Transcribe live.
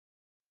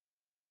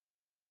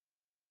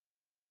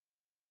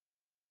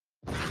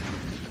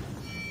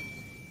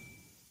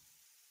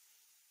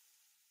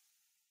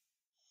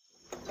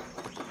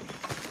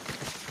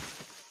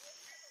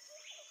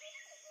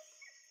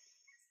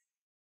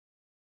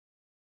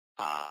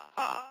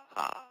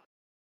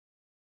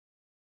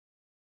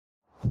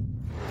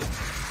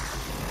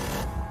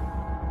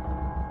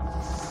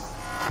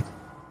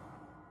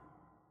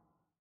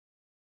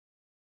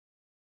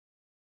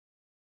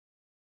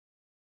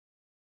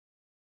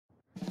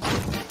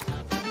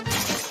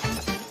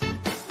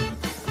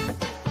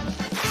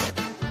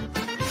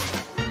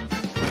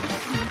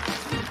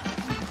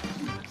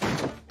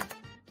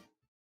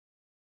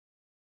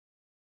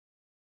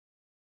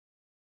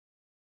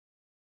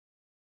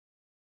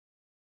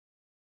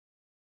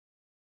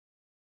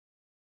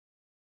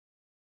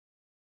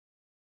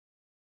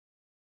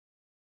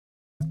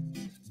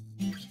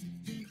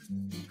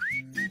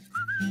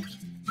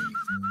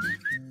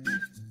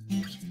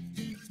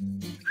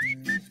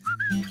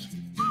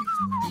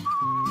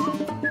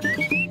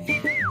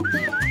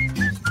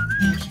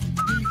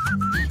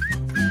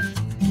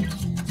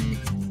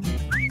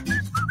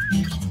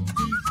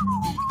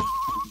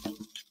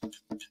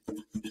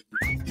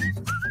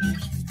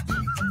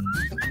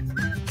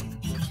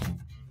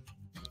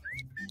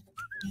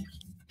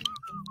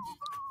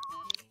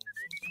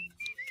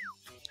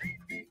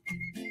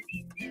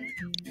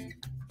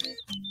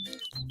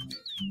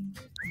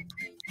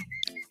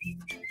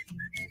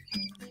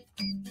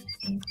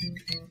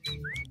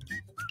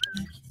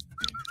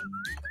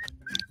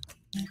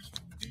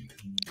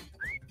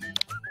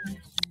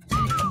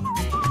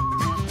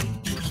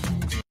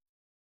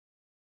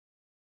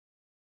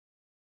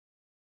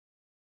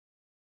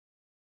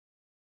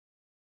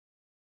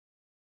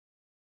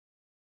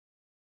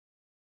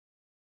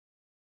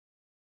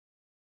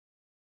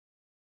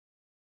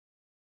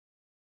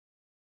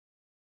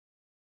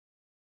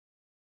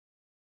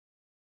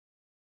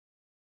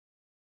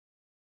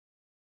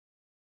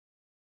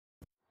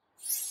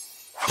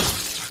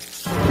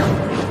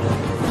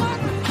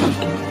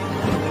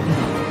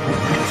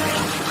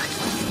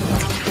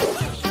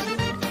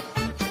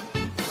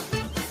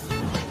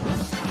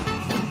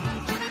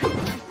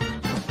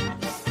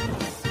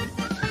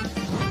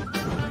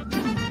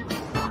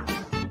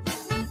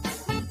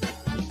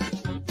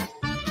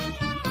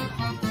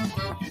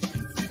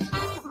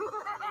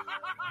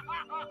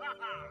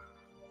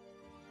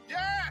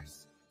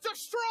Yes!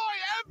 Destroy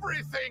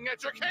everything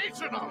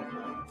educational!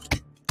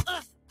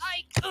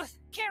 I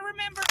can't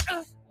remember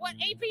what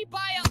AP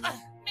Bio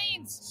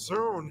means.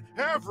 Soon,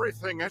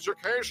 everything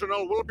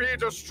educational will be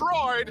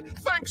destroyed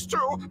thanks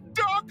to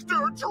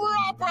Dr.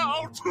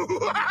 Dropout!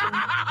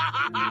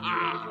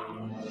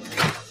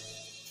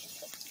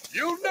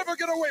 You'll never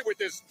get away with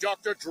this,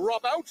 Dr.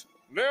 Dropout.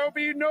 There'll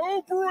be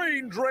no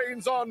brain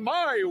drains on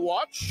my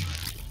watch.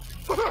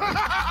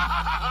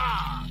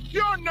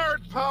 Your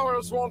nerd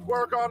powers won't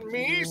work on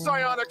me,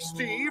 Psionic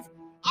Steve.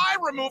 I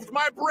removed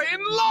my brain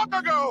long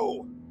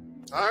ago.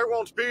 I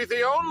won't be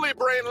the only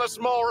brainless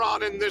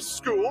moron in this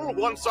school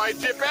once I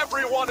dip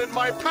everyone in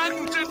my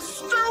patented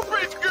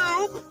stupid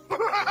goop.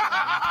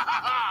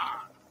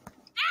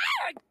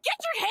 Get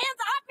your hands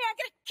off me! I'm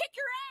gonna kick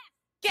your ass!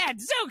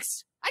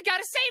 Gadzooks! I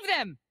gotta save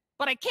them!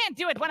 But I can't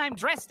do it when I'm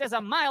dressed as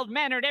a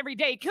mild-mannered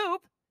everyday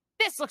Coop.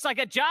 This looks like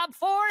a job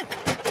for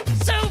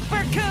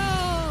Super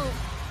Coop!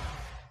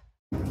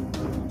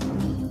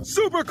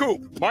 Super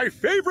Coop, my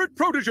favorite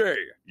protege.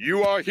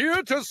 You are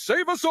here to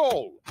save us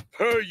all.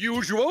 Per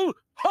usual,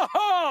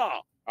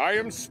 ha-ha! I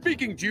am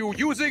speaking to you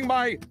using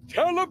my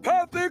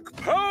telepathic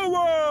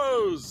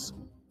powers!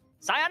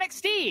 Psionic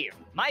Steve,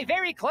 my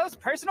very close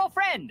personal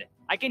friend.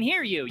 I can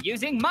hear you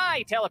using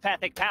my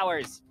telepathic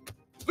powers.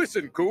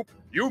 Listen, Coop,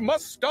 you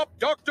must stop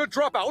Dr.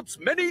 Dropout's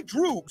many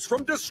droogs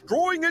from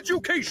destroying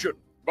education.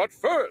 But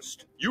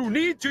first, you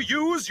need to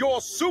use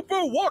your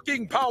super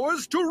walking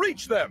powers to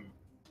reach them.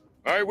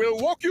 I will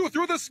walk you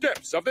through the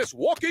steps of this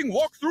walking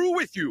walkthrough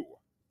with you.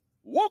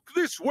 Walk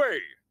this way.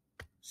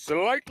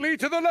 Slightly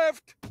to the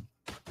left.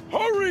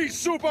 Hurry,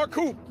 Super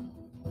Coop!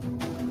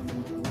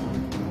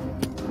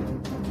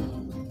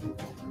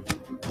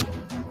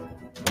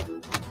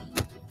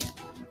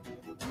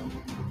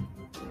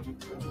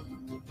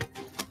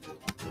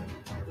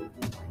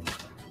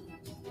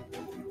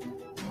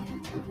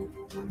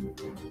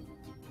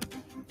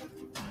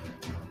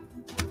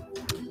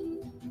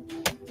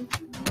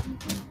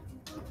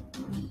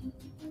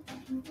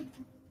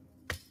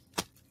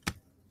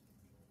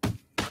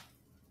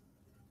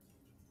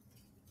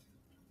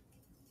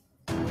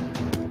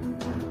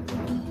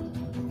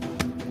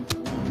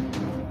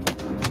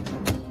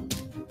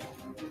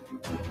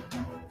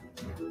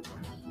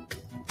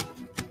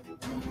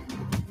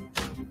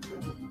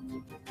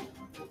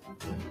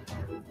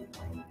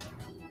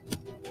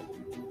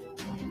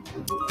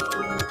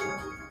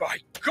 By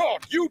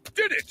God, you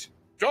did it!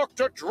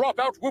 Dr.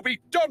 Dropout will be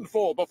done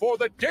for before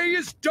the day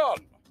is done!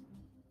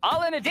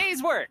 All in a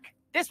day's work.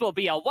 This will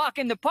be a walk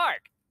in the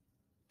park.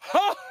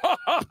 Ha ha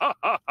ha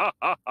ha ha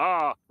ha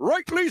ha!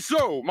 Rightly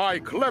so, my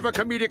clever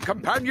comedic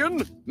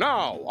companion.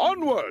 Now,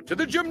 onward to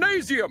the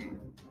gymnasium!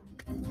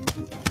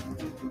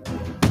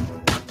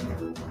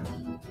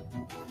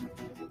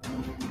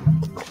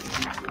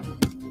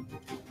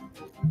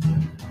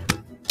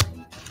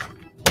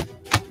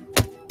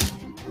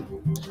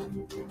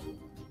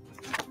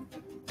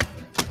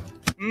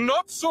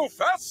 Not so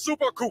fast,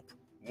 Super Coop!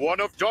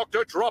 One of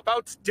Dr.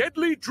 Dropout's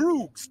deadly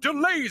droogs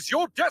delays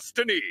your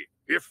destiny!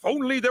 If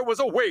only there was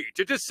a way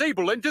to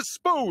disable and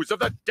dispose of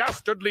that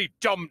dastardly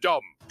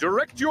dum-dum!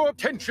 Direct your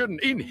attention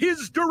in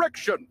his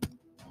direction!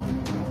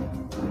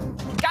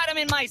 Got him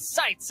in my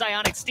sights,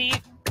 Psionic Steve!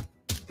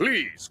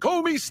 Please,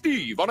 call me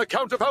Steve on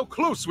account of how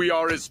close we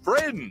are as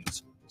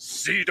friends!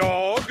 Sea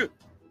Dog!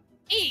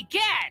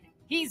 Egad!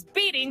 He's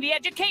beating the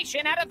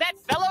education out of that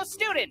fellow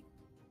student!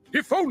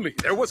 If only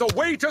there was a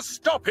way to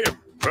stop him!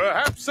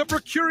 Perhaps a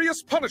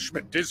precarious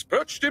punishment is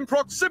perched in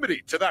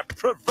proximity to that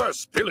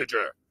perverse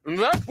pillager.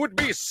 That would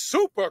be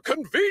super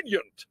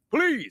convenient!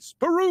 Please,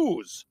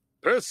 peruse!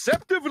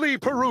 Perceptively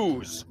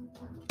peruse!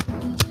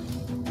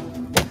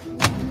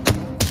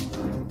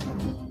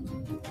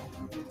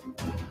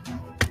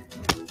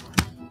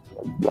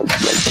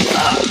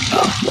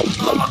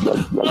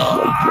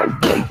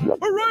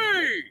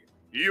 Hooray!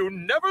 You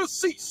never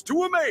cease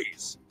to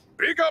amaze!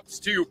 Big ups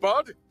to you,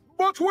 bud!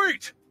 But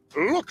wait!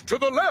 Look to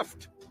the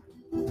left!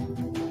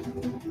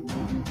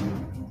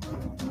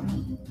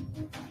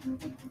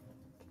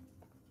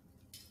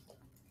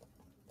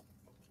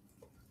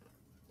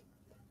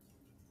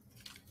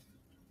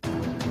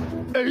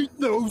 Ain't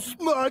no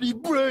smarty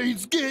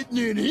brains getting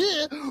in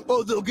here,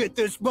 or they'll get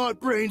their smart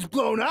brains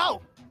blown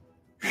out.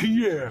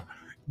 Yeah,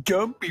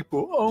 dumb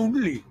people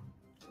only.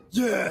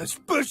 Yeah,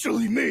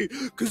 especially me,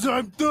 'cause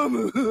I'm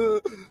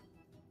dumber.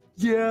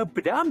 Yeah,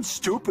 but I'm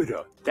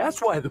stupider.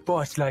 That's why the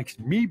boss likes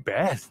me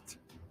best.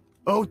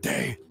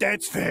 Okay,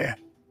 that's fair.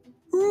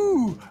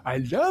 Ooh, I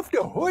love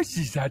the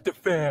horses at the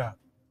fair.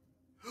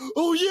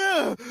 Oh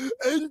yeah,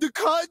 and the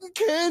cotton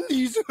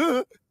candies.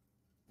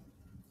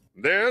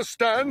 There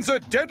stands a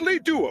deadly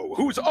duo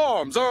whose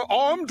arms are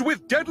armed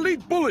with deadly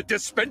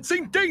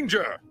bullet-dispensing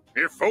danger.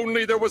 If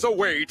only there was a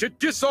way to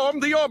disarm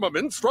the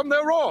armaments from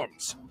their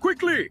arms.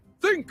 Quickly,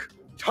 think!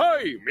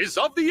 Time is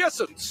of the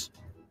essence.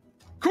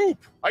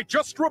 Coop, I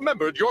just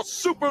remembered your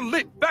super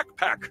lit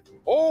backpack.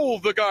 All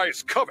the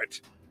guys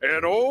covet,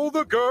 and all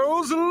the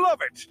girls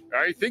love it.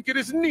 I think it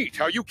is neat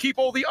how you keep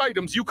all the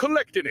items you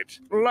collect in it,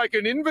 like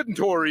an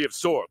inventory of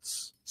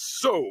sorts.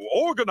 So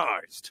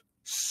organized.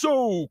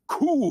 So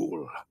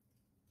cool.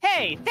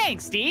 Hey,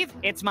 thanks, Steve.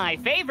 It's my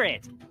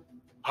favorite.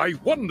 I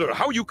wonder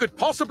how you could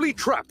possibly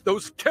trap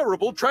those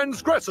terrible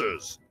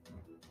transgressors.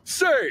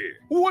 Say,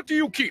 what do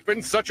you keep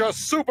in such a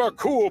super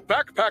cool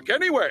backpack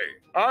anyway?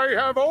 I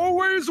have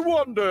always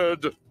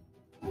wondered.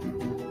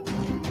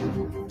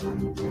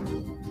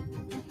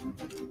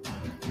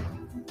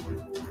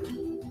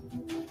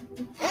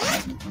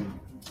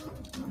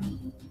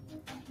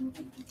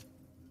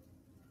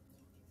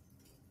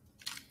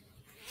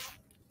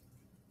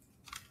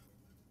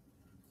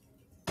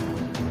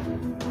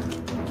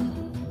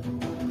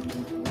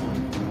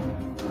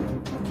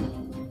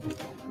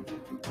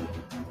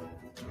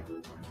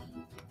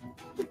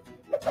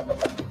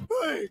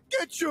 Hey,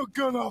 get your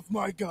gun off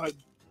my gun.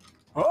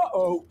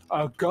 Uh-oh,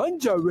 our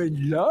guns are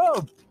in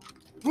love.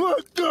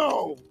 Let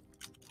go.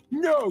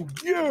 No,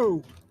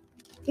 you.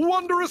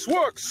 Wondrous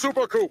work,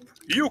 Super Coop!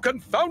 You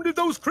confounded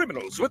those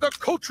criminals with a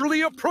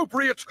culturally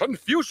appropriate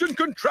Confucian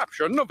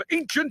contraption of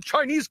ancient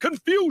Chinese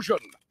confusion!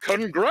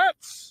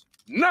 Congrats!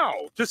 Now,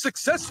 to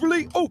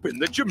successfully open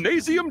the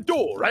gymnasium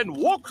door and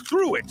walk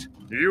through it!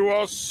 You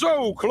are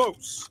so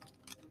close!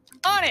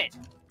 On it!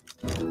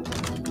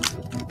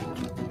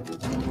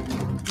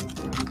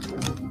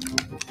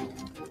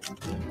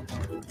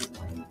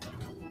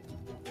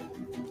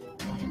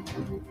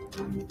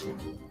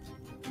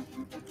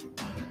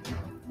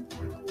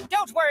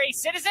 Don't worry,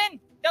 citizen!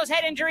 Those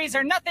head injuries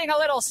are nothing a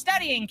little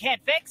studying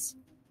can't fix.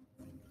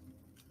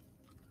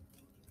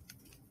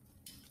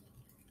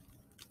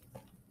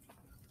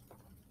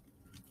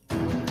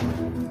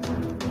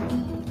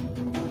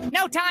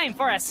 No time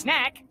for a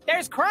snack.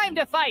 There's crime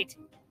to fight.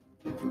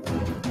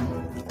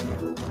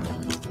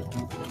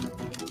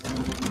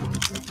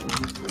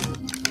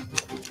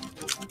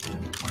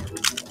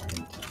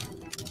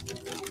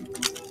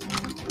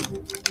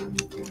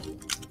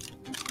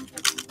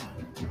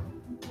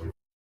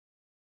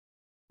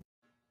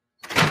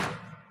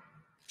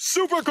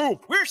 Super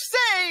Coop! We're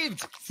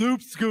saved!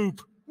 Soup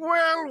scoop.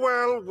 Well,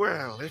 well,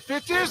 well, if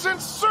it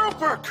isn't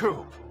Super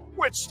Coop,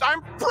 which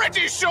I'm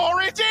pretty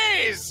sure it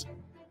is!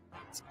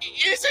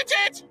 Isn't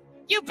it?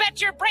 You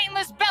bet your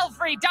brainless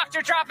belfry,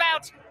 Dr.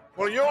 Dropout!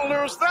 Well, you'll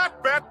lose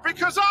that bet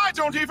because I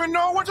don't even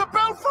know what a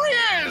belfry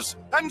is!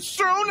 And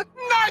soon,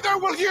 neither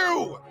will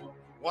you!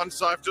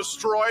 Once I've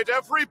destroyed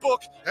every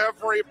book,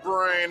 every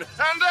brain,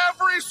 and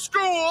every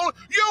school,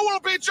 you will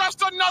be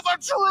just another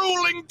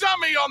drooling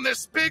dummy on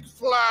this big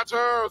flat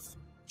earth.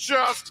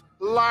 Just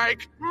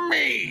like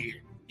me.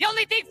 The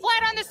only thing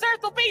flat on this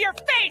earth will be your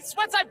face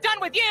once I'm done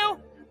with you!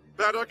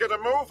 Better get a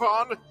move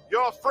on.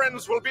 Your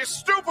friends will be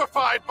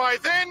stupefied by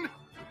then.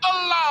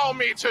 Allow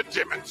me to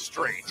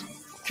demonstrate.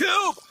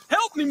 Coop,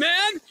 help me,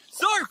 man!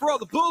 Sorry for all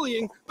the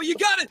bullying, but you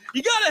gotta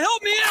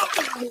help me out!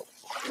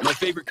 My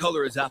favorite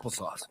color is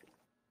applesauce.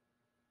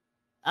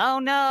 Oh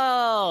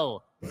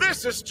no!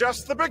 This is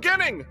just the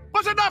beginning,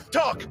 but enough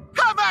talk!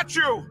 Have at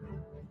you!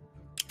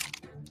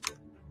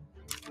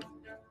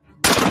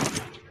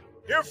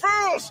 You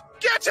fools!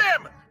 Get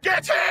him!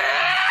 Get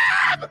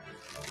him!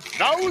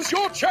 Now's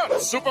your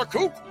chance, Super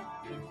Coop!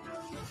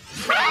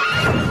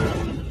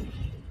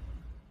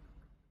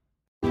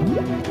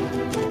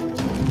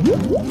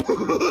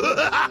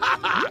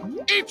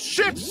 Eat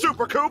shit,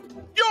 Super Coop!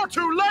 You're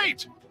too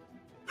late!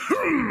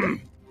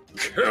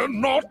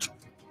 Cannot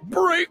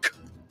break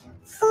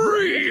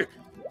free!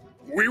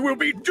 We will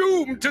be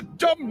doomed to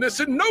dumbness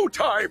in no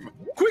time!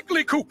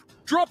 Quickly, Coop!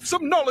 Drop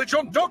some knowledge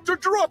on Dr.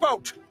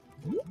 Dropout!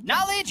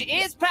 Knowledge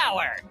is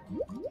power.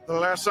 The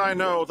less I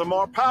know, the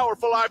more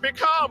powerful I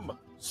become!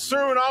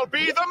 Soon I'll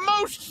be the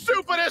most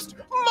stupidest,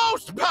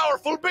 most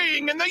powerful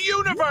being in the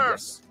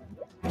universe!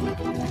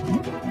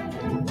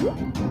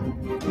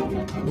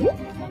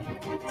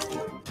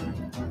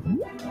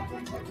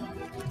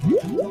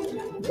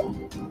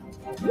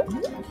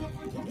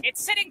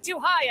 It's sitting too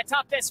high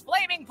atop this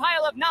flaming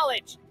pile of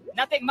knowledge.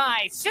 Nothing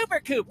my Super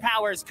Coop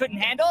powers couldn't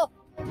handle.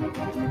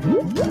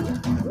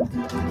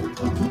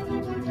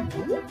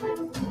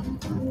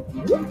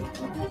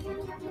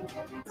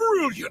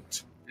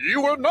 Brilliant!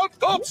 You were not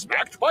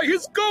gobsmacked by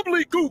his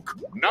gobbledygook!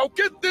 Now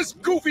get this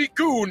goofy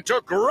goon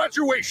to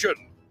graduation!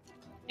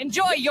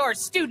 Enjoy your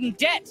student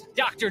debt,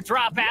 Dr.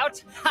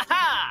 Dropout. Ha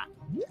ha!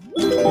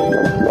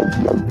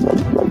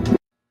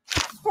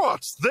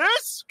 What's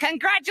this?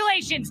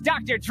 Congratulations,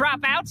 Dr.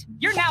 Dropout.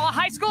 You're now a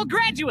high school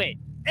graduate.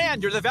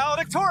 And you're the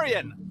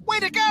valedictorian! Way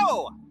to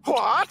go!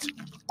 What?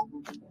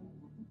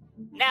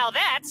 Now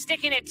that's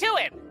sticking it to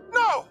him.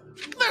 No!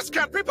 This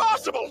can't be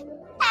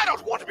possible! I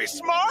don't want to be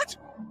smart!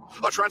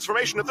 A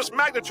transformation of this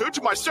magnitude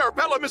to my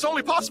cerebellum is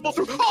only possible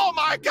through— Oh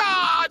my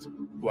god!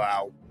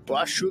 Wow,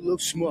 boss sure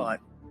looks smart.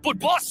 But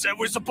boss said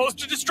we're supposed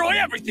to destroy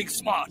everything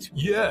smart.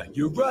 Yeah,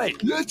 you're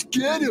right. Let's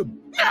get him.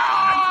 No!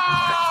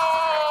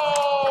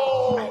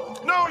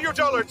 No, you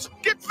dullards!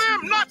 Get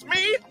them, not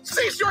me!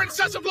 Cease your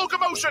incessant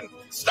locomotion!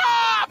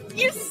 Stop!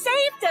 You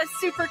saved us,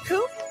 Super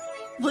Coop.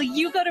 Will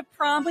you go to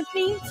prom with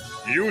me?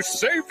 You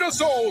saved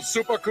us all,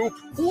 Super Coop!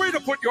 Way to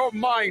put your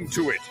mind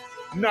to it!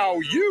 Now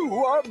you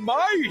are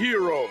my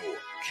hero!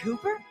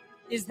 Cooper?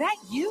 Is that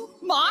you?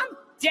 Mom?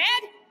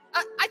 Dad?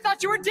 I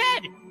thought you were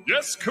dead.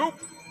 Yes, Coop,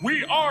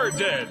 we are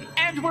dead!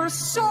 And we're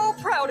so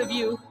proud of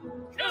you.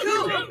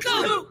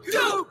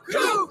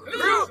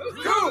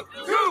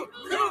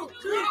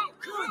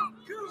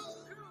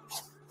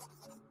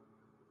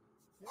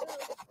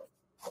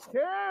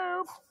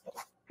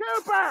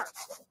 Cooper!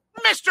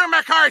 Mr.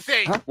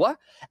 McCarthy! Huh? What?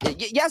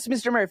 Yes,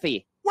 Mr.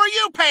 Murphy. Were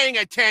you paying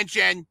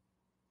attention?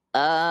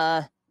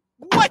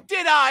 What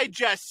did I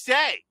just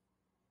say?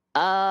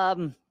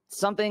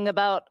 Something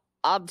about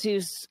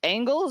obtuse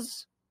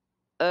angles?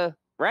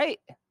 Right?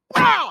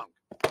 Wrong!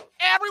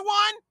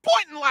 Everyone,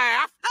 point and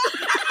laugh.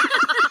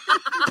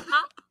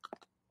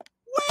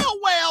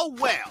 Well.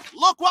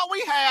 Look what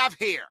we have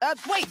here.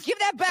 Wait, give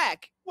that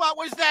back. What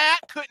was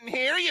that? Couldn't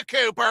hear you,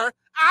 Cooper.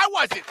 I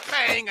wasn't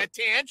paying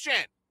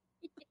attention.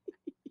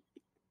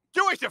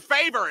 Do us a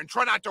favor and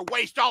try not to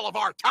waste all of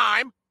our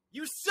time.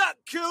 You suck,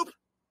 Coop!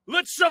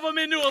 Let's shove him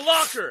into a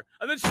locker,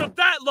 and then shove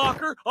that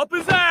locker up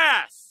his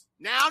ass!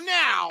 Now,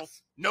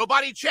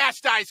 nobody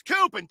chastise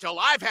Coop until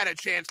I've had a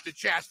chance to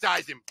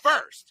chastise him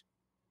first.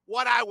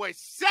 What I was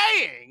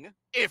saying,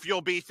 if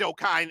you'll be so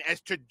kind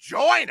as to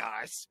join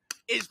us,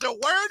 is the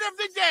word of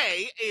the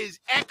day is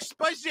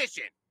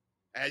exposition.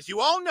 As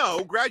you all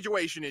know,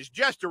 graduation is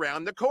just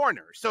around the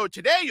corner, so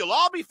today you'll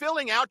all be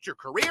filling out your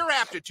career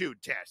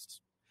aptitude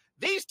tests.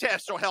 These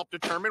tests will help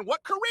determine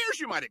what careers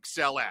you might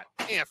excel at,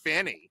 if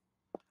any.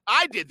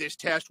 I did this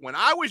test when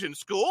I was in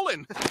school,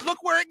 and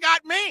look where it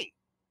got me.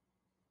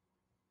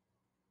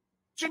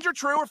 Ginger,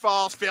 true or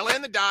false, fill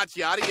in the dots,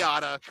 yada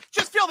yada.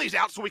 Just fill these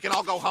out so we can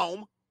all go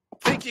home.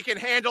 Think you can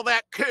handle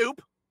that,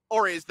 Coop?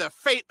 Or is the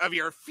fate of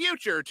your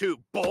future too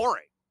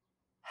boring?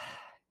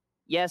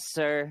 Yes,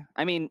 sir.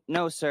 I mean,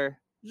 no, sir.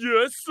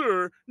 Yes,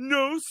 sir.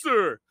 No,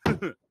 sir.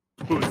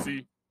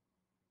 Pussy.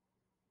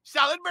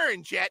 Solid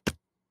burn, Jet.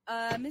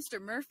 Mr.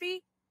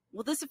 Murphy,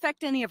 will this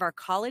affect any of our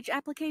college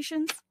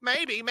applications?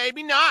 Maybe,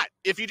 maybe not.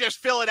 If you just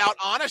fill it out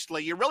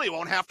honestly, you really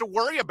won't have to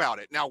worry about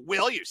it. Now,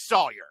 will you,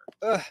 Sawyer?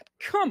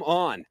 Come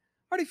on. I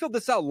already filled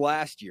this out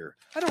last year.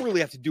 I don't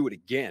really have to do it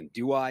again,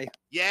 do I?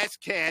 Yes,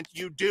 Kent,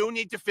 you do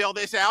need to fill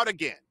this out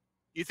again.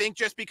 You think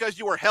just because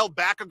you were held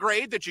back a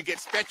grade that you get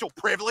special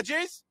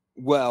privileges?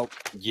 Well,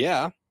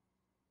 yeah.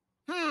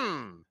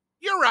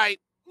 You're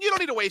right. You don't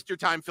need to waste your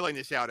time filling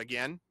this out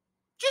again.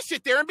 Just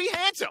sit there and be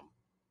handsome.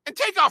 And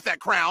take off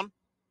that crown.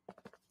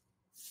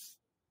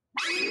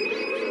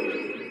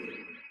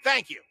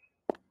 Thank you.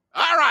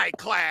 All right,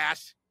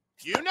 class.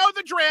 You know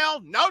the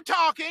drill. No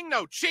talking,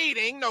 no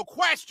cheating, no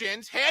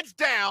questions. Heads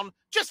down.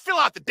 Just fill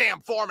out the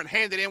damn form and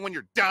hand it in when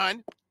you're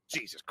done.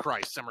 Jesus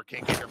Christ, Summer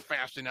can't get here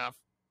fast enough.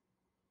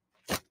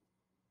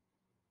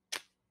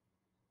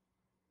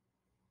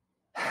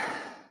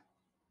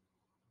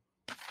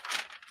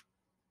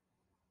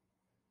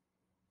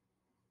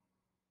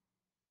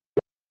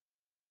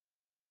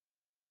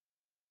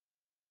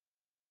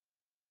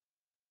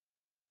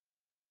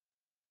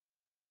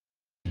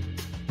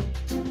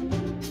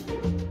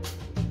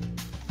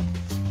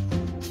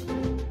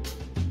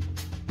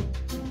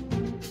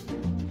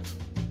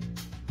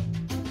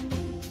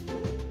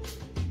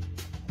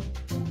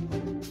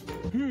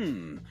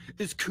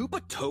 Is Coop a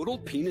total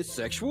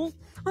penis-sexual?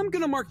 I'm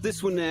gonna mark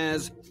this one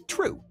as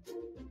true.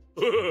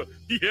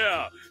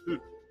 Yeah.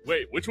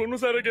 Wait, which one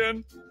was that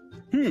again?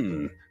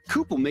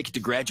 Coop will make it to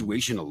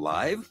graduation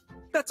alive?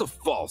 That's a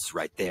false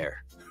right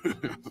there.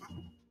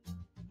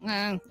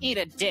 Eat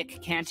a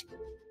dick, Kent.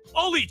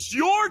 I'll eat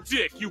your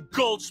dick, you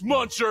gulch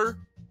muncher!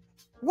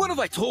 What have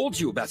I told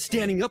you about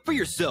standing up for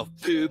yourself,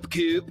 Poop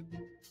Coop?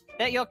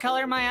 Bet you'll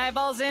color my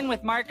eyeballs in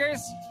with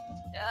markers?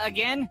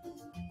 Again?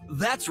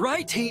 That's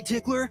right, Taint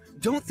Tickler.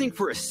 Don't think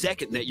for a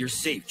second that you're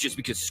safe just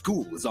because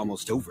school is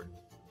almost over.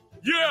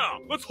 Yeah,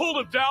 let's hold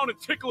him down and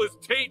tickle his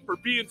taint for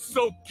being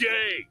so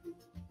gay.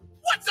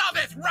 What's all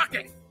this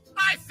ruckus?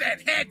 I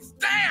said heads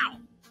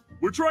down!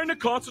 We're trying to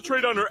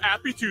concentrate on our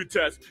aptitude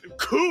test, and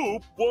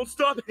Coop won't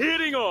stop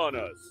hitting on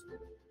us.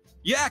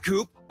 Yeah,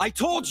 Coop, I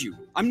told you.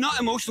 I'm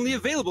not emotionally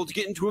available to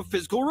get into a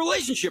physical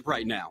relationship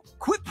right now.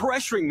 Quit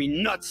pressuring me,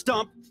 nut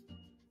stump.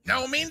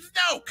 No means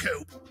no,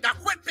 Coop. Now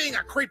quit being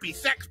a creepy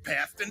sex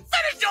pest and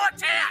finish your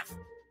test!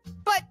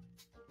 But...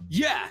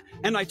 Yeah,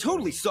 and I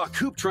totally saw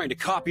Coop trying to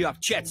copy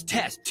off Chet's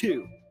test,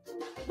 too.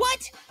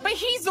 What? But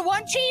he's the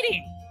one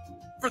cheating!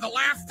 For the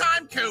last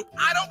time, Coop,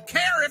 I don't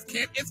care if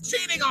Kent is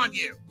cheating on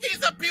you.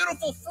 He's a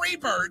beautiful free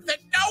bird that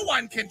no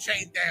one can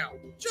chain down.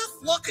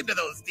 Just look into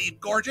those deep,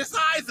 gorgeous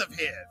eyes of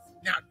his.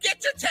 Now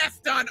get your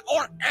test done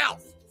or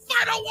else.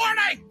 Final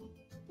warning!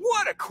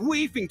 What a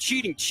queefing,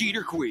 cheating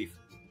cheater queef.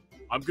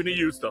 I'm gonna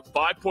use the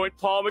 5-point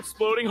palm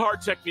exploding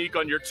heart technique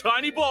on your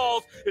tiny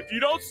balls if you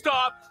don't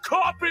stop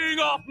copying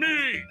off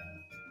me!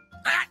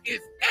 That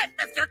is it,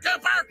 Mr.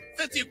 Cooper!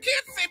 Since you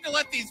can't seem to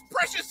let these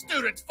precious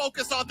students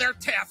focus on their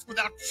tests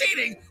without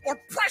cheating or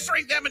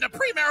pressuring them into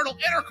premarital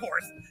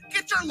intercourse,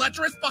 get your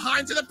lecherous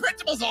behind to the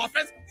principal's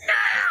office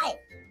now!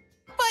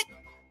 But...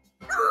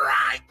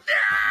 Right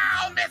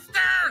now, mister!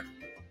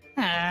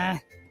 Ha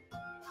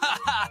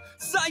ha!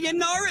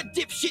 Sayonara,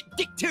 dipshit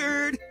dick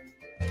turd!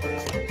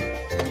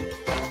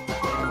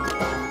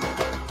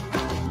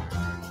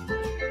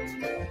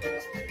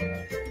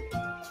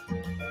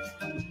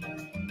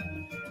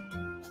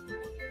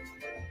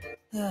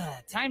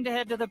 Time to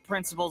head to the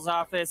principal's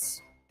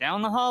office.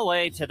 Down the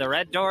hallway to the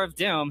red door of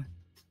doom.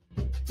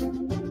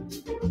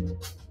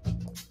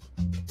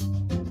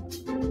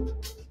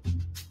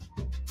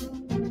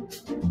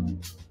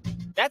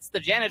 That's the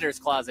janitor's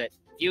closet.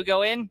 Few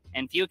go in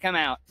and few come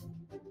out.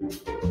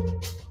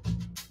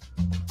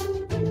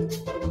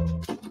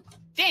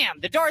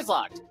 Damn, the door's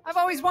locked. I've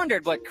always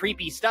wondered what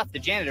creepy stuff the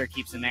janitor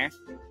keeps in there.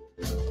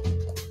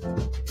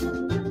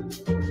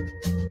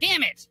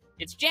 Damn it!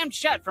 It's jammed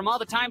shut from all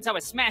the times I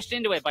was smashed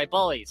into it by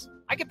bullies.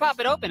 I could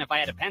pop it open if I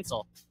had a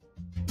pencil.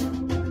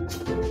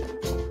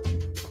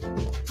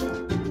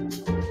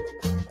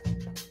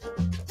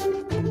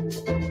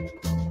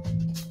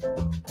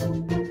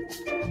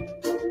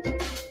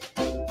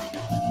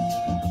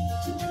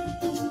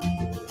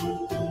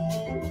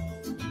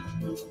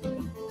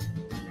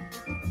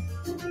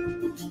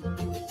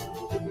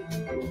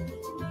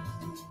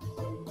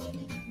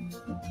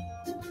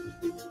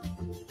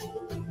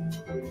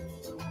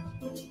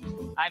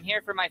 I'm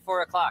here for my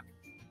 4 o'clock.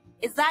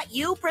 Is that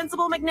you,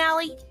 Principal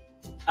McNally?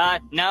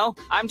 No,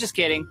 I'm just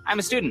kidding. I'm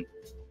a student.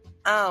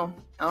 Oh,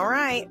 all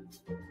right.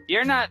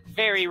 You're not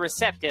very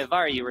receptive,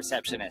 are you,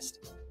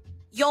 receptionist?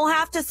 You'll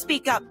have to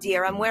speak up,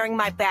 dear. I'm wearing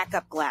my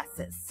backup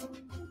glasses.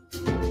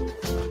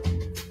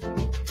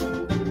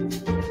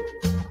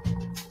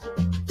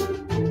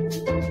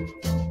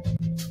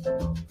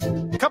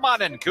 Come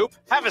on in, Coop.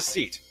 Have a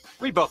seat.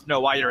 We both know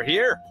why you're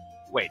here.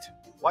 Wait,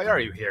 why are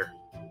you here?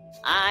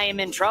 I'm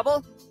in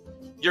trouble?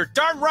 You're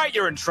darn right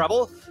you're in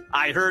trouble.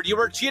 I heard you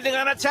were cheating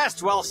on a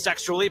test while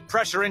sexually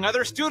pressuring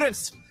other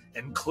students,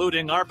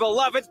 including our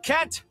beloved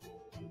Kent.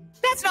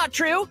 That's not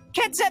true.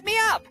 Kent set me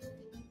up.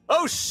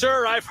 Oh,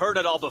 sure, I've heard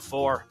it all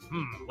before.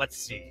 Let's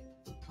see.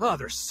 Oh,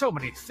 there's so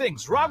many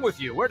things wrong with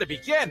you. Where to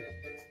begin?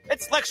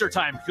 It's lecture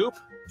time, Coop.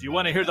 Do you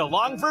want to hear the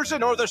long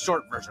version or the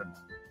short version?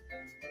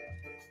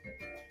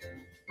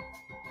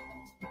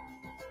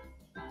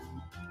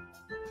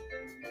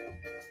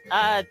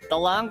 The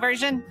long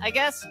version, I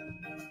guess?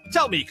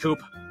 Tell me, Coop,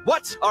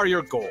 what are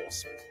your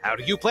goals? How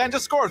do you plan to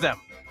score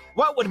them?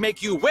 What would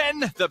make you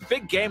win the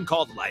big game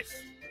called life?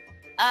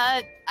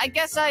 I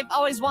guess I've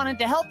always wanted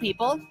to help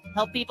people.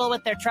 Help people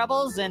with their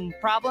troubles and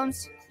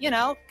problems. You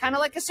know, kind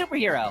of like a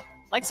superhero.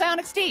 Like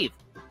Psionic Steve.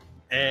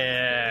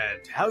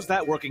 And how's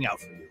that working out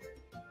for you?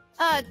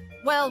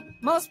 Well,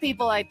 most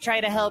people I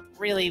try to help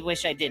really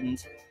wish I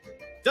didn't.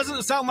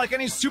 Doesn't sound like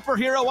any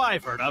superhero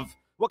I've heard of.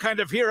 What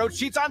kind of hero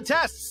cheats on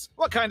tests?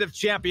 What kind of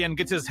champion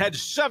gets his head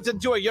shoved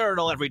into a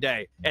urinal every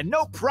day? And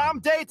no prom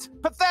date?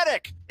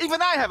 Pathetic!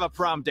 Even I have a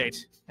prom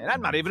date, and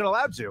I'm not even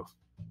allowed to.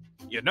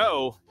 You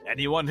know,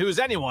 anyone who's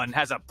anyone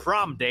has a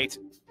prom date.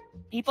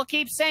 People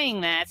keep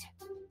saying that.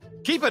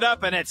 Keep it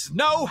up and it's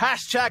no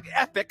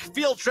 #epic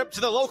field trip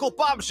to the local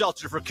bomb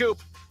shelter for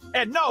Coop.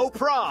 And no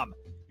prom.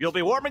 You'll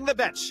be warming the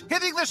bench,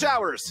 hitting the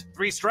showers.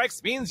 3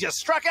 strikes means you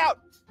struck out.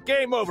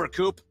 Game over,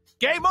 Coop.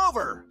 Game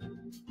over!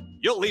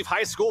 You'll leave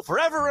high school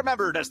forever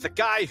remembered as the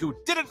guy who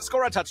didn't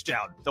score a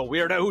touchdown, the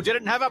weirdo who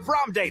didn't have a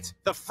prom date,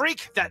 the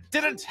freak that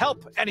didn't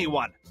help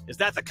anyone. Is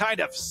that the kind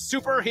of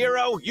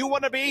superhero you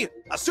want to be?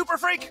 A super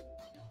freak?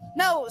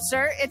 No,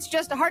 sir, it's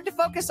just hard to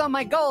focus on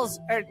my goals,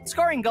 or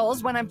scoring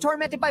goals, when I'm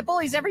tormented by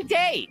bullies every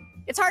day.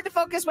 It's hard to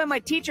focus when my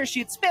teacher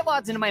shoots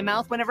spitwads into my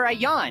mouth whenever I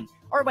yawn,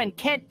 or when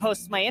Kent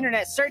posts my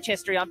internet search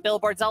history on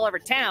billboards all over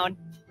town.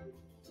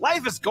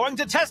 Life is going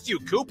to test you,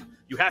 Coop.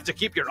 You have to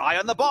keep your eye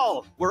on the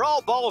ball. We're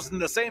all balls in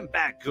the same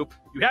bag, Coop.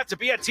 You have to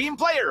be a team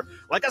player,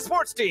 like a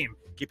sports team.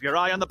 Keep your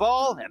eye on the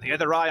ball and the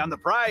other eye on the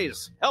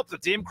prize. Help the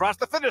team cross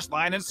the finish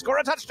line and score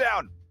a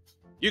touchdown.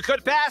 You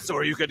could pass,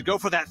 or you could go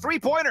for that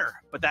three-pointer,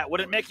 but that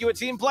wouldn't make you a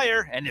team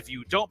player, and if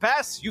you don't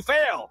pass, you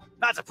fail.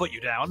 Not to put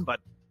you down, but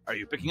are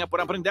you picking up what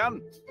I'm putting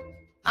down?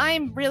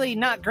 I'm really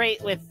not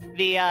great with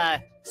the,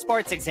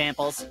 sports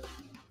examples.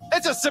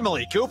 It's a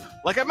simile, Coop,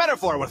 like a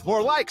metaphor with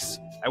more likes.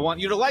 I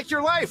want you to like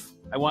your life.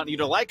 I want you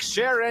to like,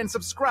 share, and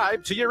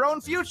subscribe to your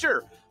own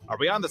future. Are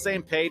we on the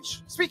same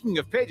page? Speaking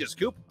of pages,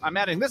 Coop, I'm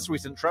adding this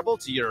recent trouble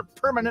to your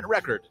permanent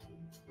record.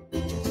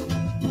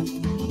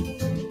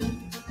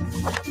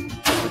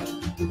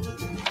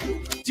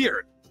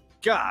 Dear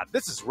God,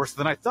 this is worse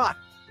than I thought.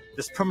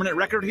 This permanent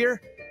record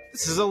here?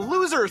 This is a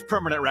loser's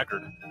permanent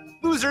record.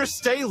 Losers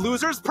stay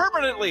losers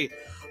permanently.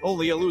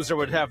 Only a loser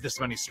would have this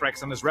many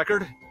strikes on his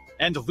record.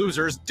 And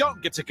losers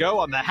don't get to go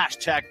on the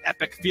hashtag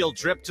epic field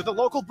trip to the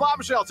local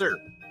bomb shelter.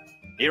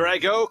 Here I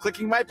go,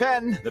 clicking my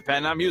pen, the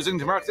pen I'm using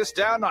to mark this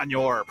down on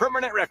your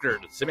permanent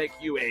record to make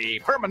you a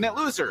permanent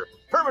loser,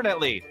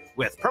 permanently,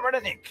 with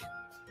permanent ink.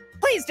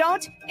 Please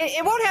don't.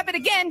 It won't happen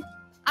again.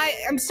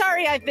 I'm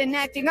sorry I've been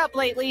acting up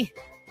lately.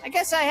 I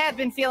guess I have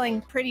been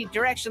feeling pretty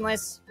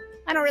directionless.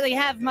 I don't really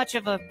have much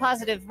of a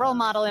positive role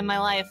model in my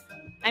life.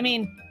 I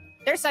mean,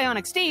 there's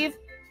Psionic Steve,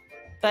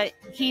 but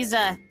he's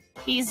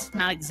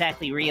not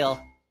exactly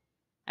real.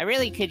 I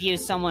really could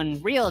use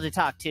someone real to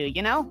talk to,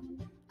 you know?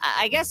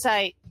 I guess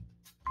I...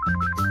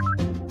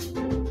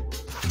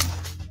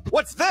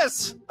 What's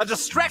this? A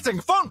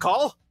distracting phone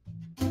call?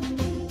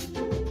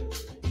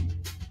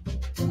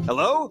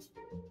 Hello?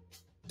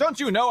 Don't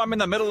you know I'm in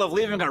the middle of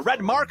leaving a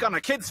red mark on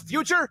a kid's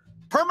future?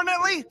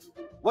 Permanently?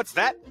 What's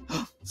that?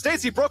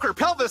 Stacy broke her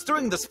pelvis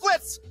doing the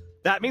splits!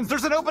 That means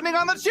there's an opening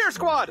on the cheer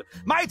squad!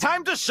 My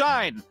time to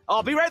shine!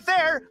 I'll be right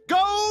there!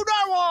 Go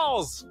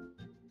Narwhals!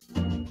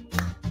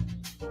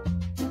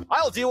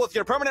 I'll deal with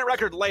your permanent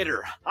record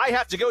later. I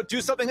have to go do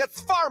something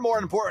that's far more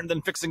important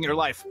than fixing your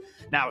life.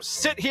 Now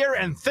sit here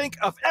and think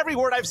of every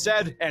word I've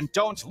said, and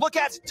don't look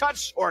at,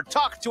 touch, or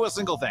talk to a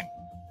single thing.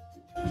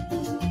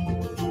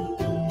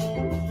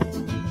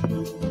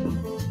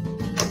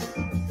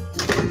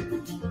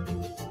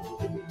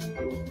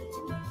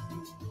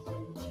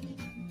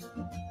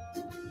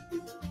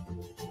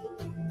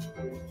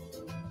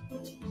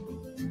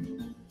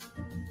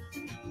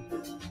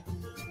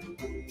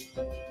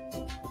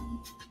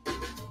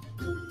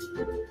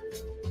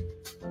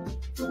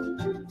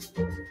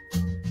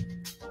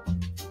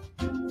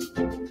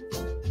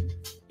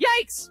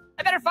 Yikes!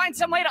 I better find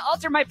some way to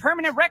alter my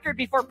permanent record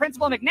before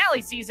Principal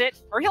McNally sees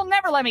it, or he'll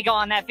never let me go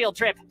on that field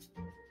trip.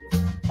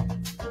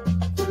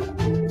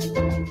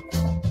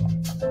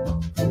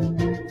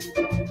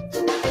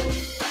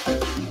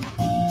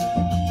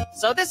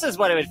 So this is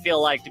what it would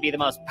feel like to be the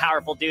most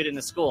powerful dude in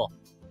the school.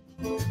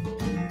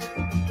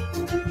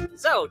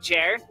 So,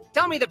 Chair,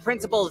 tell me the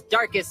principal's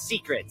darkest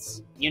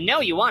secrets. You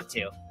know you want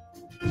to.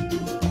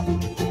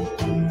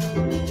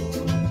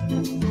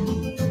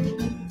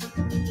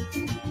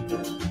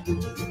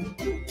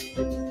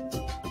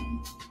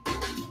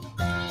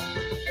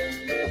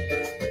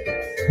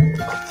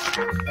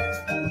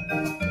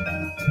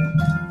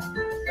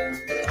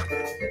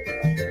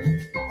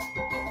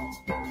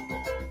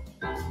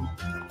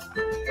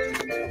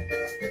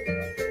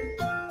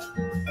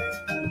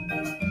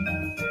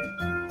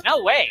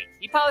 No way!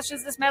 He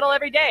polishes this metal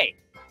every day.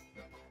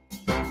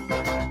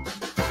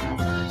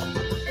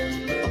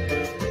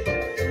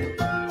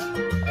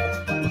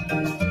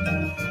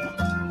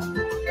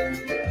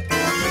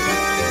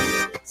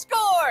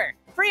 Score!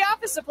 Free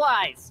office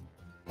supplies!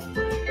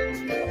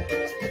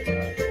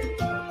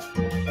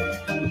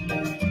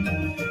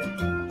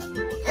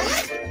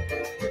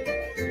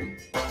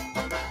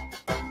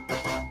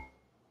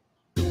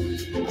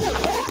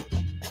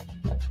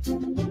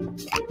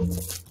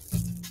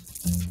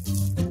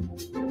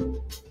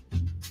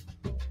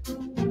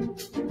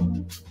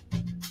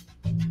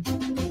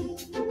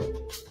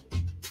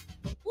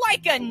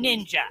 Like a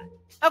ninja!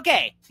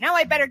 Okay, now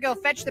I better go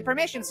fetch the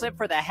permission slip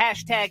for the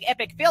hashtag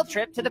epic field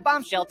trip to the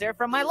bomb shelter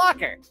from my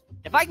locker.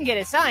 If I can get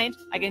it signed,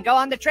 I can go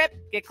on the trip,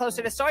 get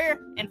closer to Sawyer,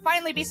 and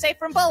finally be safe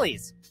from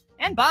bullies.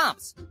 And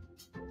bombs.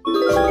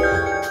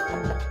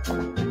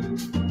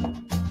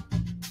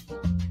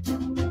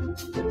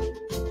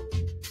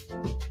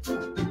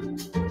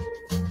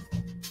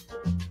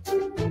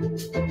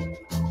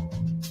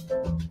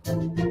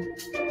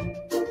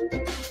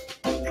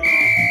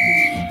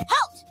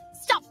 Halt!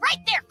 Stop right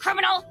there,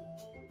 criminal!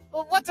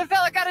 Well, what's a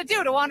fella gotta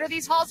do to wander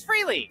these halls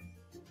freely?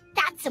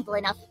 That's It's simple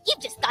enough.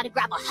 You've just got to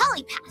grab a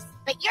Holly Pass.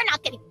 But you're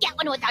not going to get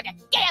one without a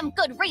damn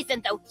good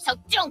reason, though, so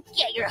don't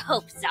get your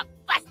hopes up,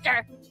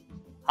 Buster.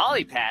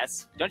 Holly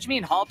Pass? Don't you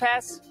mean Hall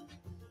Pass?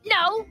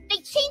 No, they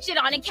changed it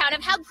on account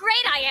of how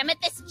great I am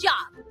at this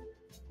job.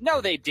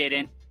 No, they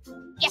didn't.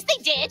 Yes,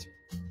 they did.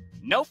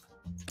 Nope.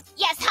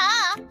 Yes,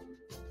 huh?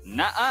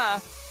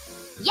 Nuh-uh.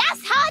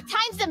 Yes, huh?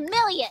 Times a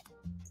million.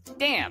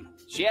 Damn,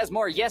 she has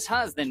more yes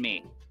huhs than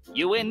me.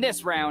 You win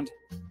this round.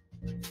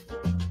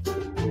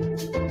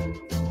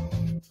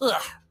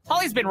 Ugh,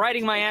 Holly's been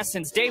riding my ass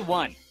since day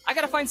one. I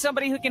gotta find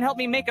somebody who can help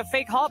me make a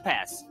fake hall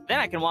pass. Then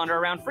I can wander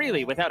around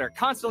freely without her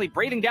constantly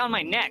braiding down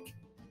my neck.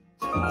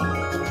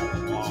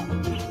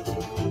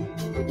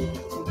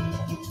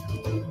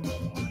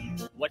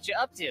 What you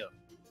up to?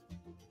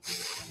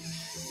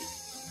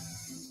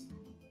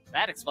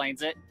 That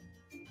explains it.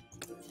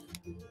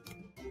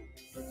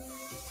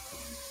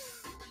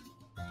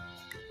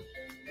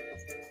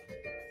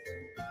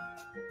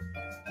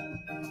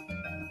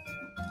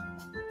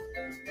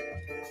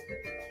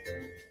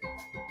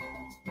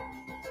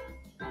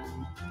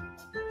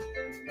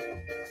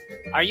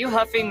 Are you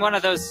huffing one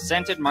of those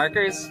scented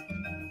markers?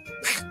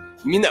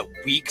 You mean that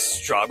weak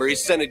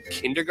strawberry-scented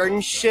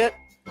kindergarten shit?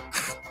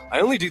 I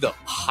only do the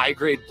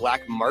high-grade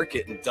black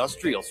market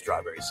industrial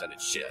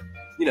strawberry-scented shit.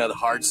 You know, the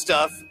hard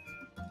stuff.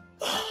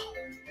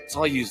 It's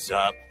all used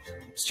up.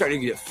 I'm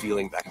starting to get a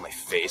feeling back in my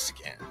face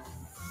again.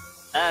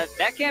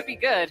 That can't be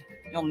good.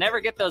 You'll never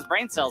get those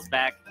brain cells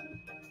back.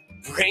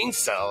 Brain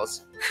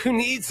cells? Who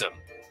needs them?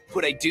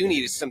 What I do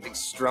need is something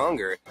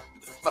stronger.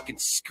 The fucking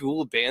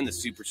school banned the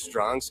super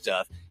strong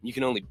stuff. And you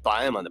can only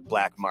buy them on the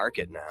black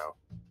market now.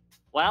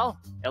 Well,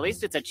 at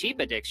least it's a cheap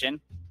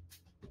addiction.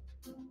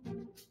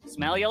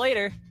 Smell you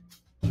later.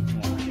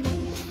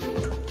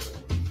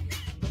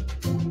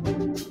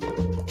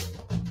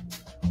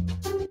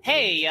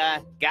 Hey,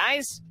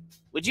 guys,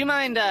 would you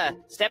mind,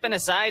 stepping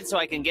aside so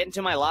I can get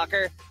into my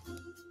locker?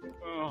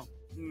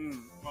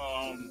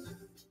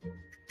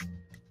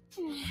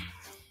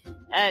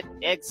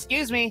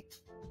 Excuse me.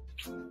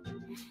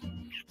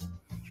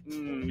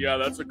 Yeah,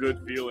 that's a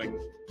good feeling.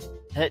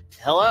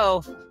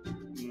 Hello?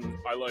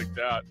 I like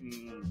that.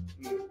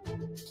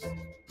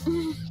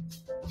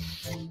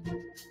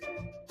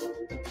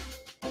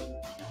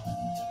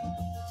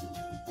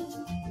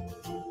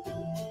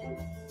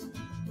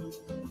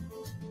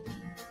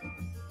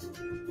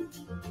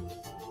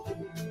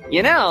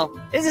 You know,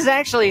 this is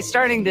actually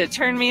starting to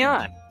turn me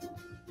on.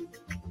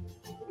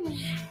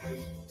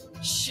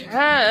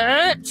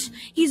 Shit!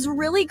 He's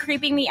really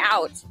creeping me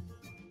out.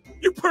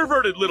 You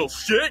perverted little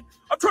shit!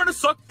 I'm trying to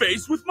suck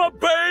face with my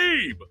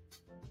babe!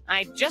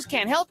 I just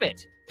can't help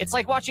it. It's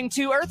like watching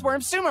two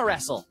earthworms sumo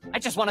wrestle. I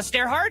just want to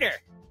stare harder.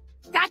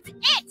 That's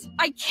it!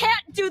 I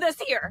can't do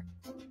this here!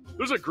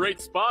 There's a great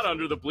spot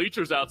under the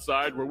bleachers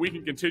outside where we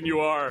can continue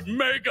our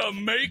mega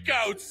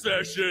makeout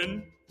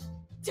session.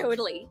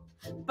 Totally.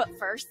 But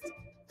first...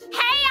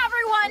 Hey,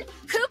 everyone!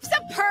 Coop's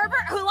a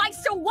pervert who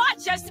likes to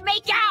watch us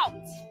make out!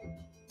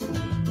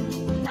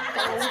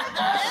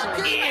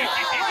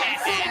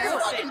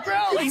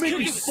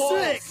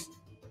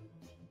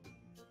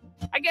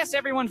 I guess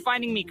everyone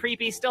finding me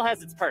creepy still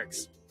has its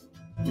perks.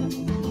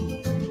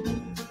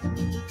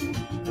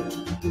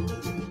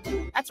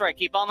 That's where I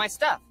keep all my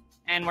stuff,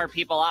 and where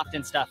people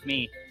often stuff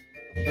me.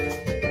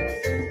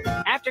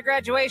 After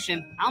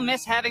graduation, I'll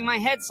miss having my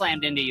head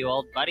slammed into you,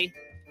 old buddy.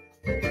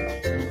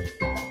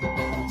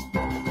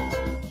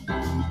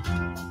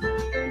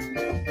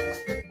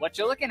 What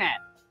you looking at?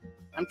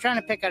 I'm trying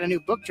to pick out a new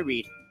book to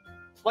read.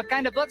 What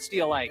kind of books do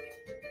you like?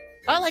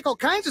 I like all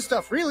kinds of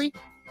stuff, really.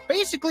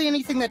 Basically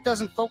anything that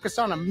doesn't focus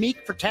on a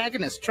meek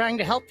protagonist trying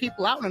to help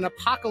people out in an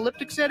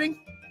apocalyptic setting.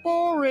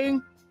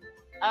 Boring.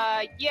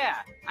 Yeah,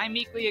 I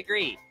meekly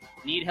agree.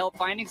 Need help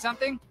finding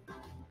something?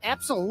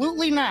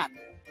 Absolutely not.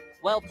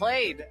 Well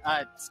played,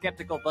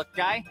 skeptical book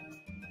guy.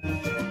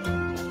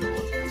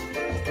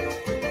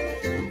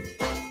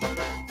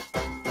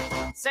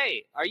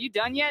 Say, are you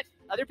done yet?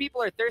 Other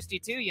people are thirsty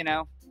too, you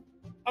know.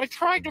 I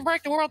tried to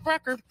break the world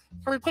record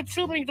for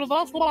consuming the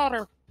most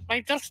water.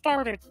 I just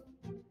started.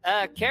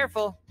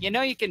 Careful. You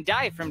know you can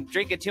die from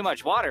drinking too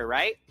much water,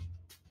 right?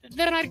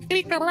 Then I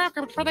beat the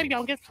record for the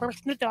youngest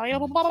person to die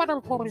of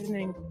water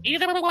poisoning.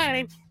 Either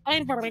way,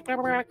 I break the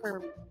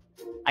record.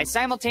 I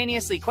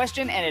simultaneously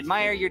question and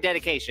admire your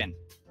dedication.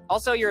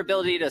 Also your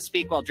ability to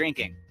speak while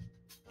drinking.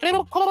 They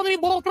don't call me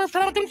Walter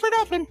Fountain for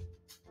nothing.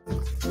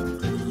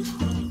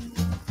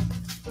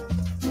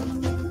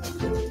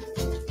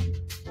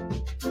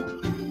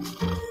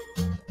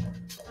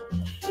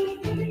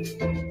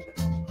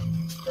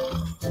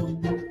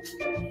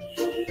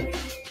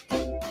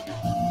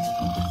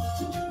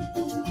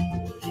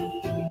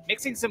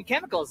 Mixing some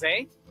chemicals,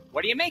 eh?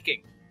 What are you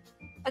making?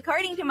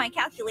 According to my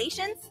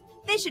calculations,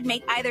 this should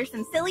make either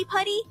some silly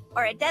putty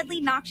or a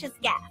deadly noxious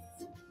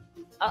gas.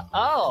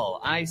 Oh,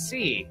 I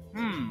see.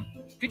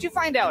 Could you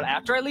find out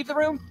after I leave the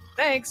room?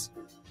 Thanks.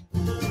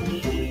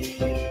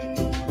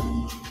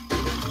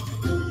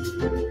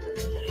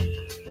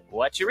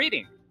 What you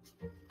reading?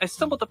 I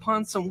stumbled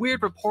upon some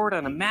weird report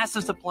on a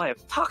massive supply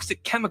of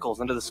toxic chemicals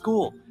under the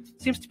school.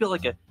 Seems to be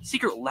like a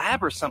secret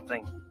lab or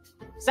something.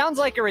 Sounds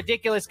like a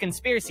ridiculous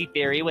conspiracy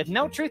theory with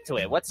no truth to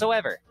it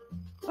whatsoever.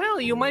 Well,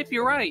 you might be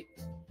right.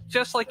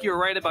 Just like you were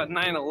right about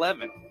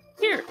 9/11.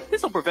 Here,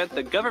 this'll prevent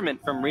the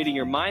government from reading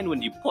your mind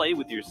when you play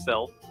with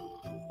yourself.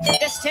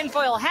 This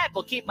tinfoil hat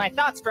will keep my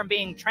thoughts from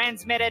being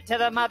transmitted to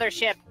the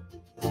mothership.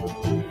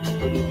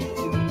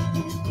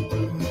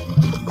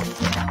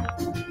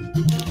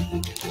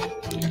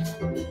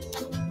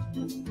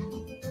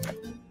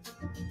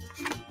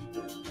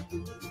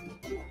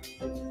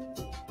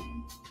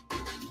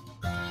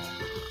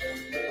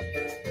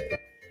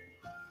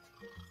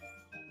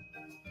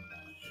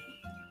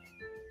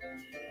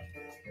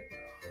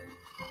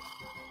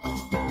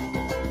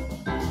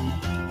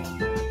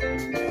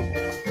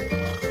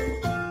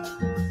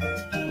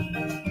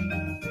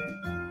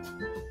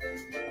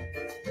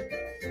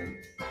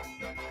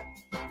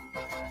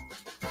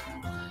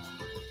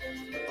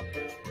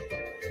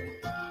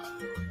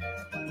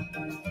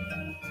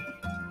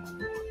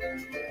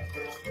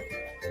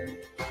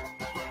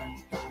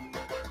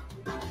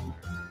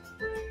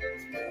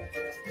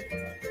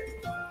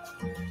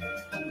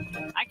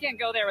 I can't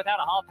go there without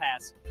a hall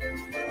pass.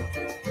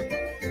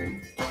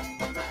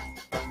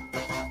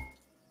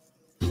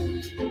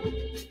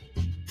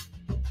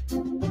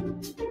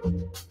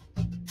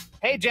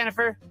 Hey,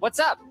 Jennifer, what's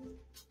up?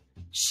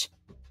 Shh.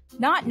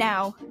 Not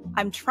now.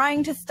 I'm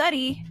trying to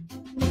study.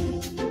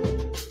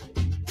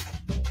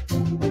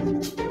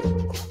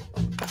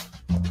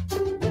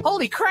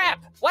 Holy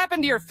crap! What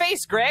happened to your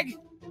face, Greg?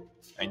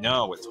 I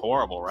know, it's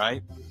horrible,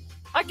 right?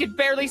 I could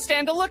barely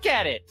stand to look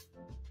at it.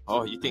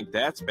 Oh, you think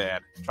that's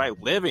bad? Try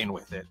living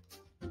with it.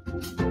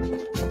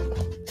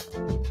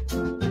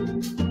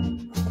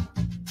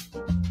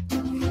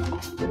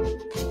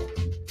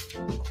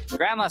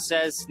 Grandma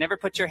says, never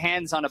put your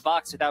hands on a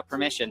box without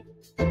permission.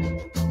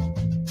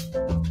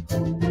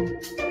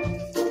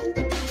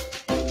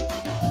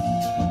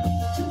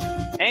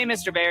 Hey,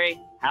 Mr. Barry,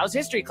 how's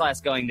history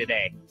class going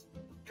today?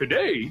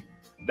 Today?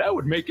 That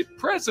would make it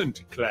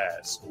present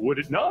class, would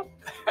it not?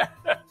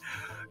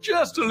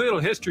 Just a little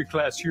history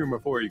class humor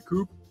for you,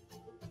 Coop.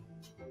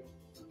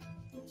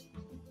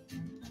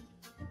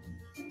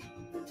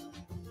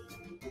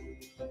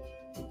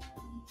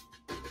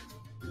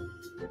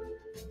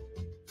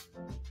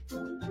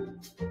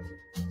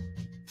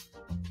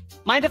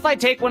 Mind if I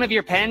take one of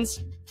your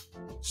pens?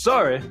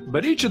 Sorry,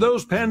 but each of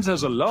those pens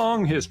has a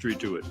long history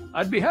to it.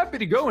 I'd be happy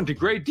to go into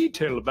great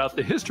detail about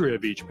the history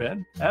of each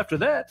pen. After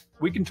that,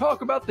 we can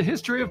talk about the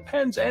history of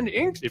pens and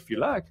inks if you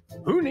like.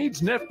 Who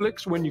needs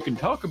Netflix when you can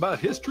talk about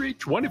history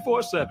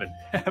 24/7?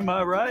 Am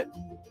I right?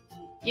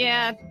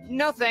 Yeah,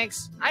 no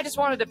thanks. I just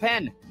wanted a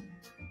pen.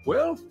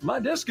 Well, my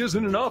desk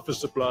isn't an office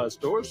supply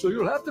store, so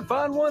you'll have to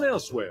find one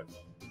elsewhere.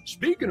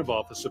 Speaking of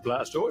office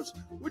supply stores,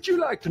 would you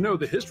like to know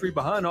the history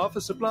behind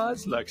office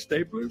supplies like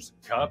staplers,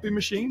 copy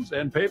machines,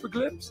 and paper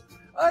clips?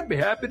 I'd be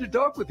happy to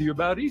talk with you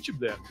about each of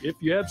them if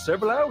you have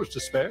several hours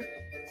to spare.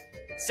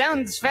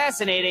 Sounds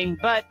fascinating,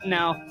 but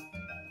no.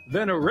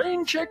 Then a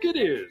rain check it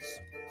is.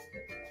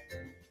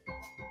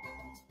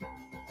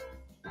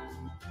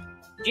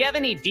 Do you have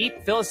any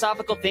deep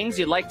philosophical things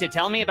you'd like to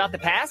tell me about the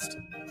past?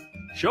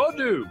 Sure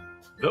do.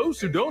 Those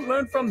who don't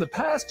learn from the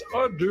past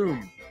are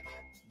doomed.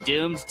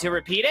 Doomed to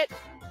repeat it?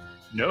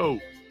 No,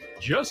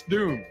 just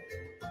doomed.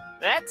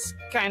 That's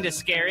kind of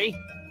scary.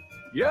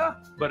 Yeah,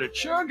 but it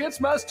sure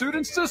gets my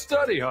students to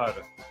study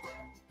harder.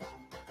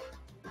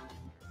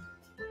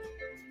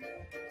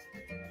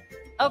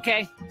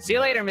 Okay, see you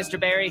later, Mr.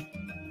 Barry.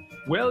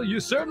 Well, you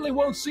certainly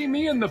won't see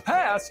me in the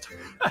past.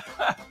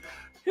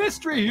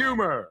 History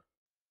humor.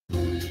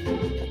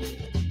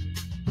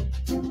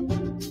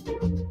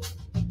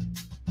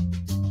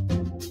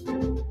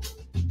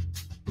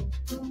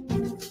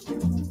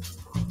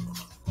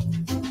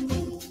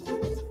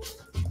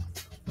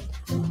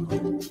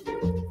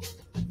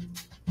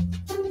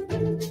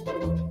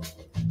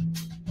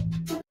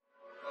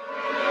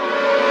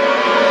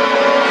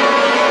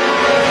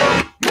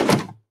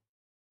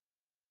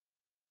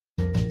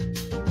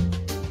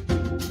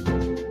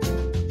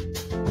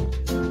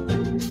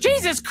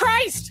 Jesus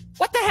Christ!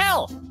 What the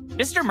hell?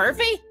 Mr.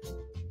 Murphy?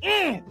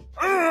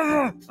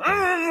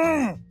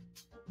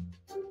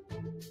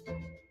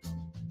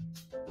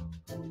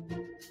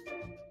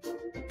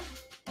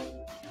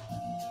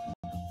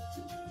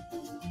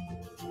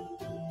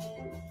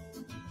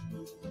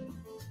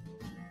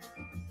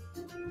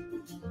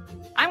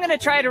 I'm gonna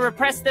try to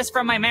repress this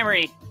from my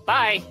memory.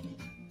 Bye.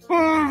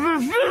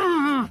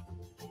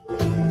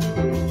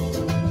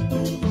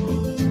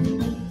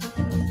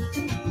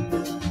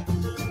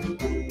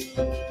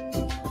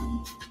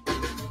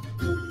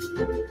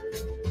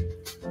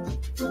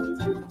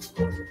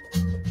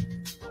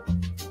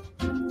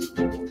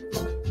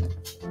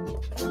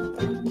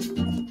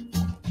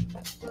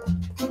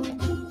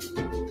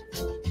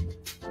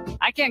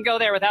 I can't go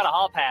there without a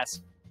hall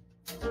pass.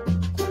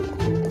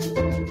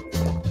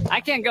 I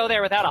can't go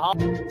there without a hall.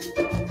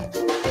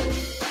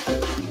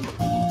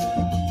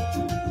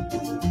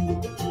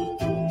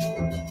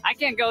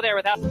 can't go there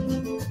without...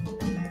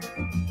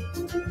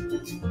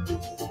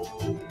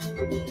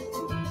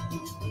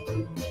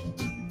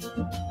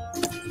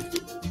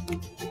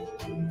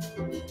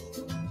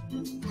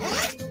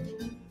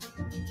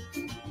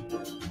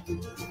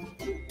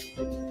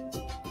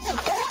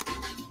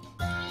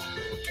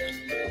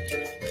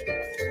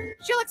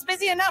 She looks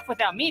busy enough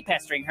without me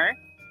pestering her.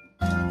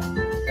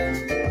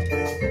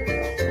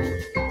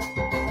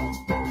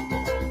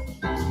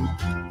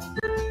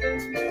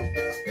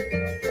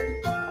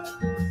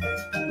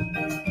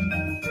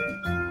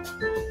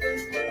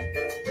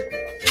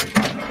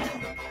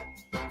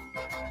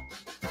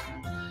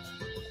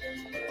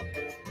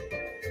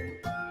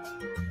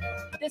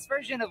 This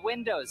version of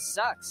Windows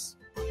sucks.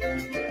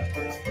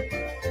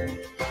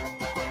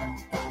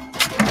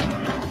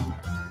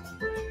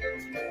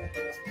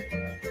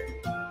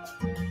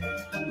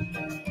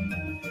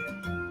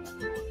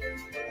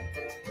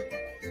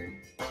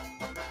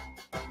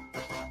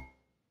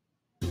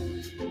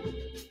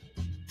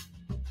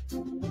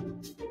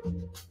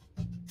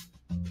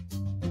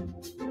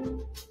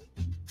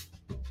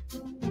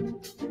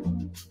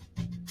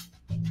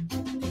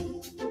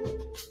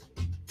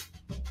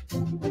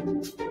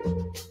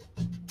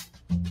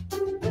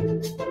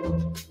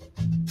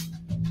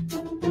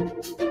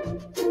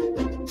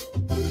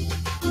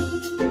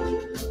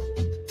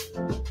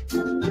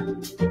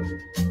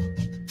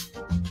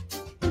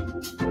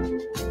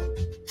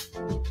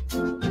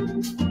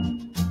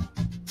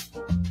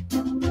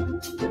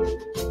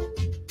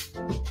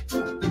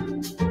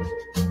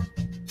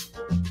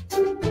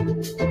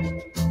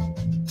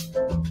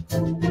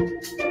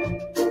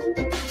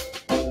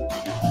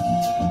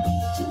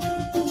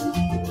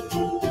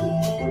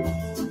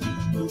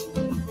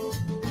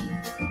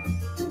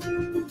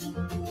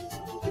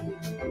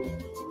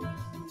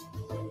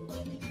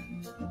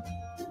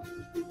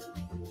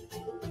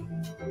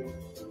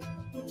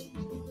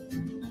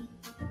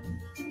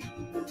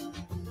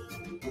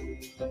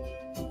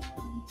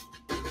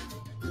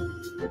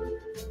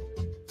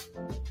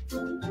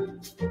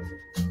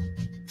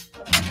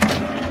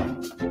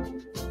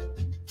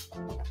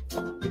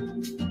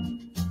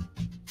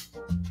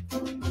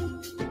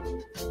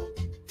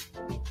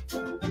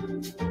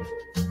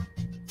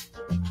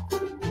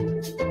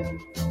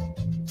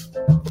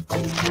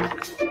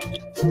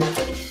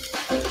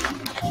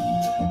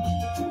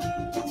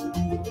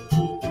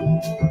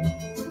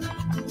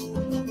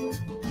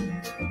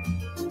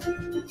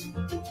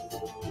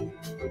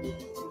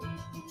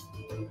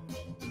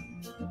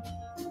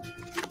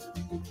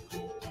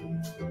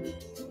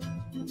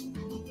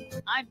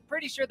 I'm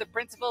pretty sure the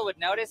principal would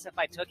notice if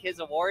I took his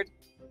award.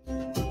 No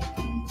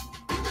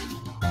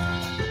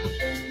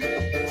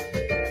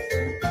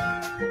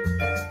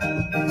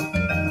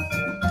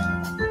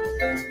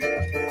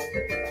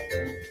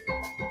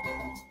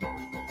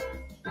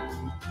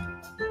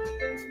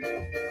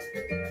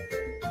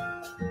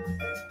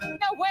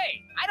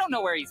way! I don't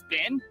know where he's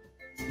been.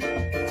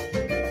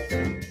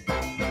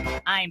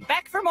 I'm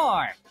back for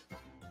more.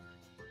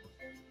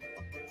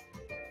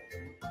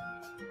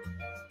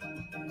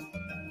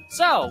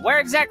 So, where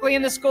exactly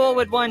in the school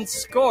would one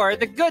score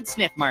the good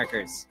sniff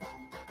markers?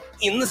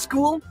 In the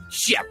school?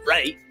 Yeah,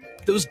 right.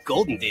 Those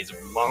golden days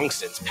are long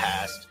since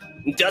past.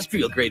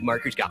 Industrial grade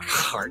markers got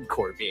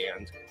hardcore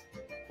banned.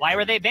 Why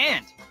were they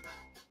banned?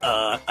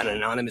 An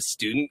anonymous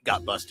student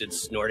got busted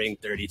snorting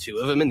 32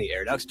 of them in the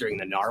air ducts during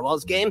the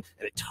Narwhals game,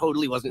 and it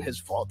totally wasn't his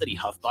fault that he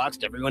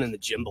huffboxed everyone in the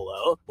gym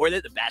below, or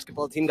that the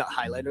basketball team got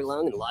highlighter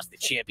lung and lost the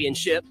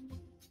championship.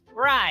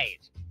 Right.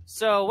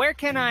 So where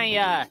can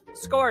I,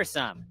 score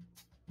some?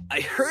 I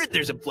heard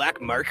there's a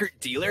black marker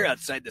dealer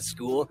outside the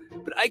school,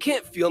 but I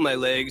can't feel my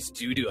legs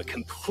due to a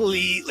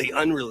completely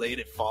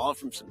unrelated fall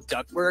from some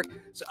ductwork,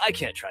 so I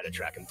can't try to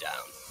track him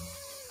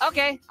down.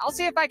 Okay, I'll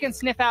see if I can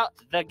sniff out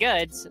the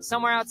goods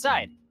somewhere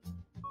outside.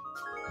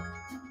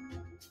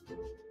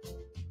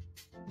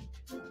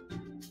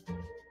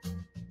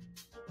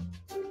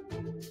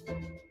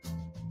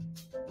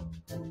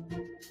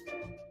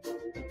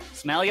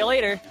 Smell you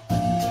later.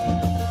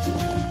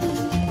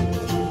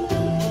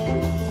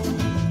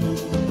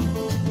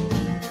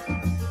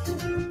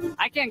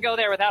 I can't go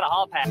there without a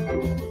hall pass.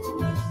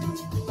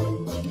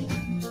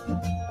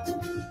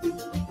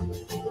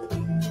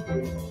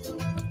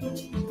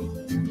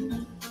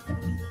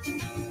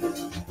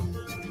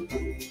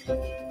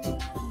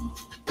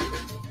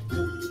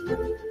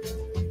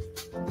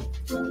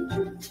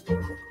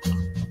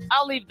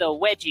 I'll leave the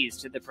wedgies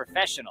to the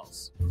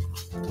professionals.